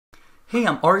Hey,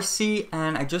 I'm RC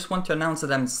and I just want to announce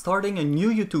that I'm starting a new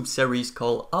YouTube series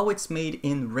called How It's Made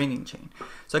in Raining Chain.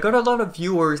 So I got a lot of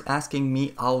viewers asking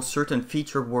me how certain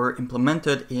features were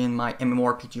implemented in my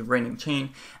MMORPG Raining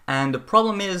Chain, and the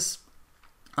problem is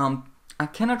I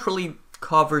cannot really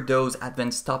cover those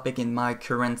advanced topics in my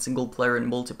current single player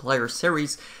and multiplayer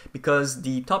series because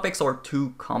the topics are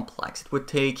too complex. It would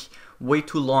take way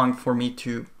too long for me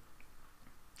to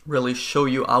really show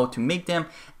you how to make them,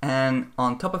 and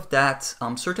on top of that,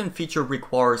 certain feature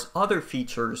requires other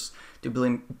features to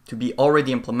be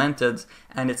already implemented,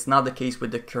 and it's not the case with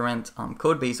the current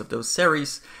code base of those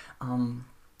series.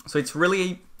 So it's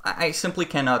really, I simply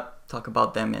cannot talk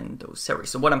about them in those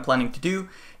series. So what I'm planning to do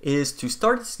is to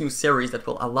start this new series that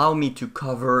will allow me to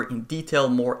cover in detail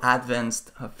more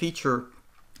advanced feature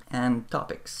and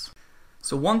topics.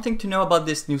 So one thing to know about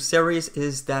this new series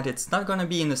is that it's not going to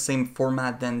be in the same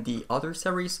format than the other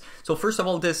series. So first of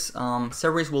all, this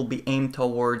series will be aimed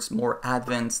towards more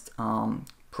advanced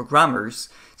programmers.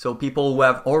 So people who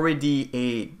have already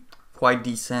a quite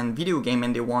decent video game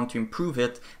and they want to improve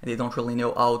it and they don't really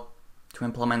know how to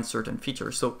implement certain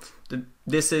features. So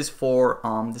this is for,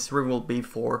 this series will be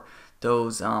for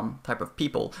those type of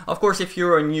people. Of course, if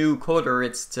you're a new coder,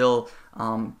 it's still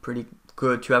pretty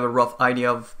good to have a rough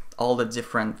idea of all the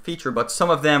different features, but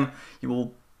some of them you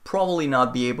will probably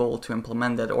not be able to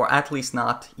implement that, or at least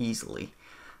not easily.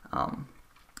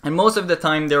 And most of the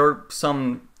time there are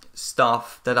some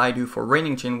stuff that I do for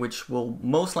Raining Chain which will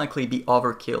most likely be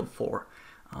overkill for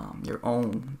your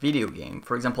own video game.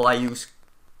 For example, I use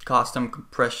custom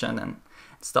compression and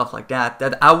stuff like that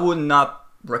that I would not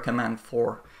recommend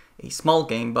for a small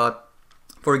game, but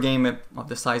for a game of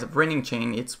the size of Raining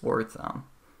Chain, it's worth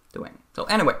doing. So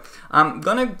anyway, I'm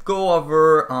gonna go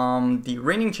over the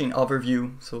Raining Chain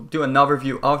overview, so do an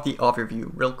overview of the overview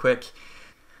real quick.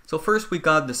 So first we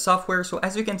got the software. So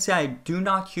as you can see, I do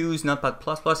not use Notepad++,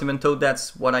 even though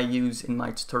that's what I use in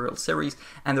my tutorial series,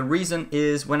 and the reason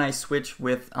is when I switch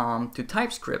to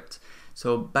TypeScript.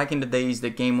 So back in the days the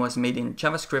game was made in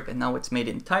JavaScript and now it's made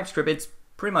in TypeScript. It's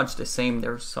pretty much the same,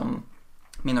 there's some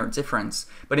minor difference,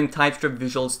 but in TypeScript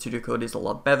Visual Studio Code is a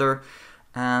lot better.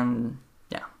 And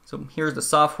yeah, so here's the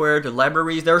software, the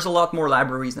libraries. There's a lot more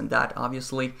libraries than that,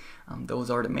 obviously. Those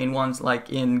are the main ones. Like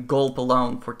in Gulp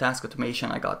alone for task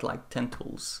automation, I got like 10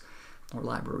 tools or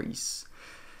libraries.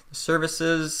 The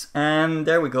services, and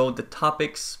there we go, the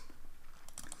topics.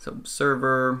 So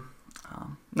server,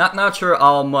 not sure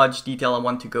how much detail I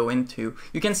want to go into.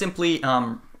 You can simply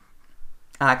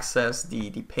access the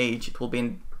page. It will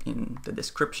be in the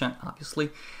description, obviously.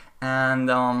 And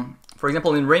for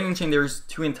example, in Raining Chain, there's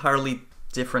two entirely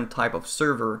different type of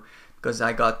server because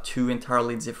I got two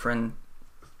entirely different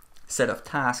set of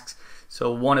tasks.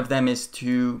 So one of them is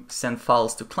to send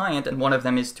files to client and one of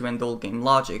them is to handle game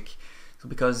logic. So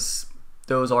because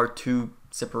those are two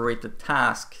separated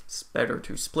tasks, it's better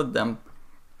to split them.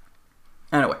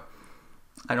 Anyway,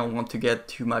 I don't want to get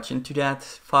too much into that.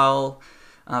 File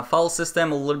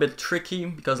system, a little bit tricky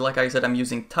because like I said, I'm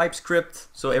using TypeScript,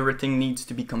 so everything needs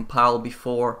to be compiled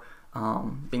before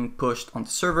being pushed on the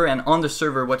server. And on the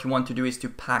server, what you want to do is to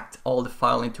pack all the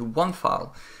file into one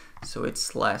file, so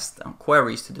it's less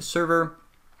queries to the server.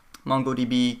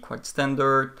 MongoDB, quite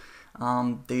standard.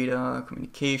 Data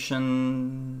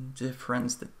communication,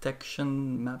 difference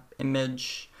detection, map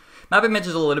image. Map image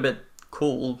is a little bit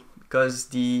cool because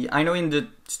I know in the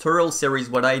tutorial series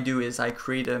what I do is I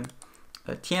create a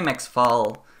TMX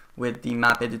file with the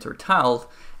map editor tile,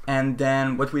 and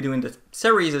then what we do in the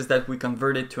series is that we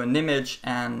convert it to an image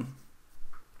and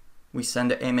we send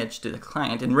the image to the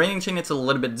client. In Raining Chain it's a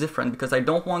little bit different because I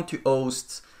don't want to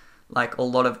host like a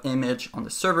lot of image on the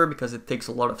server because it takes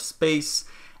a lot of space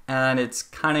and it's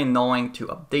kind of annoying to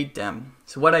update them.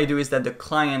 So what I do is that the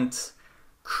client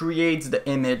creates the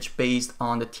image based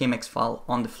on the TMX file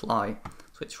on the fly.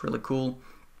 So it's really cool.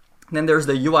 Then there's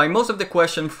the UI. Most of the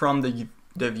questions from the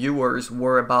viewers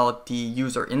were about the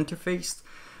user interface.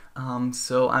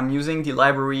 So I'm using the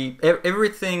library,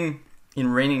 everything in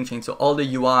Raining Chain. So all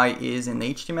the UI is in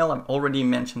HTML. I've already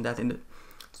mentioned that in the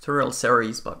tutorial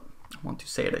series, but I want to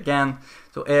say it again.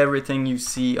 So everything you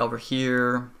see over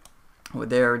here, over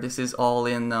there, this is all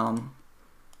in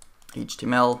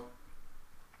HTML.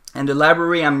 And the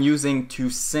library I'm using to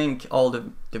sync all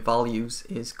the values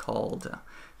is called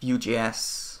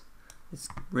Vue.js. It's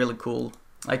really cool.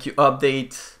 Like you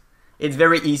update, it's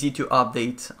very easy to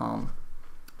update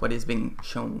what is being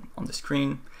shown on the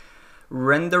screen.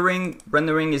 Rendering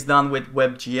is done with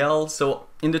WebGL. So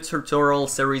in the tutorial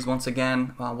series, once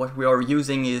again, what we are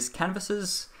using is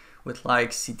canvases with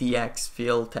like CTX,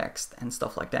 fill text and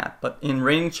stuff like that. But in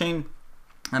Raining Chain,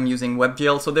 I'm using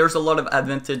WebGL, so there's a lot of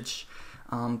advantage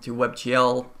to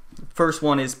WebGL. First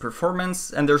one is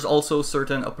performance, and there's also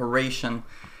certain operation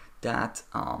that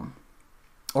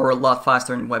are a lot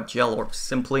faster in WebGL, or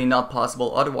simply not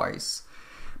possible otherwise.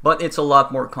 But it's a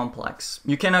lot more complex.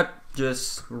 You cannot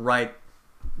just write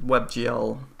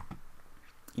WebGL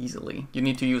easily. You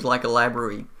need to use like a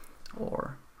library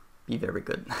or be very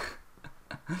good.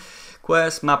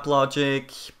 Quest, map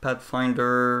logic,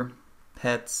 pathfinder,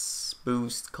 pets,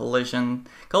 boost, collision.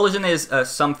 Collision is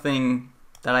something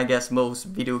that I guess most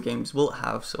video games will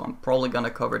have, so I'm probably gonna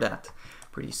cover that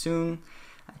pretty soon.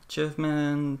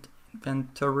 Achievement,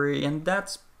 inventory, and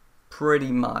that's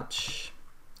pretty much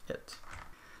it.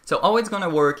 So how it's gonna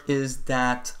work is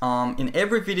that in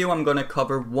every video I'm gonna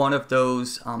cover one of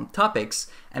those topics,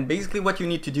 and basically what you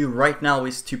need to do right now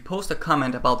is to post a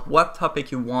comment about what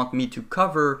topic you want me to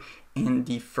cover in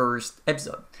the first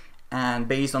episode, and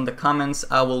based on the comments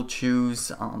I will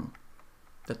choose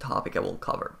the topic I will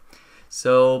cover.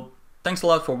 So thanks a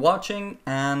lot for watching,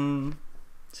 and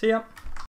see ya!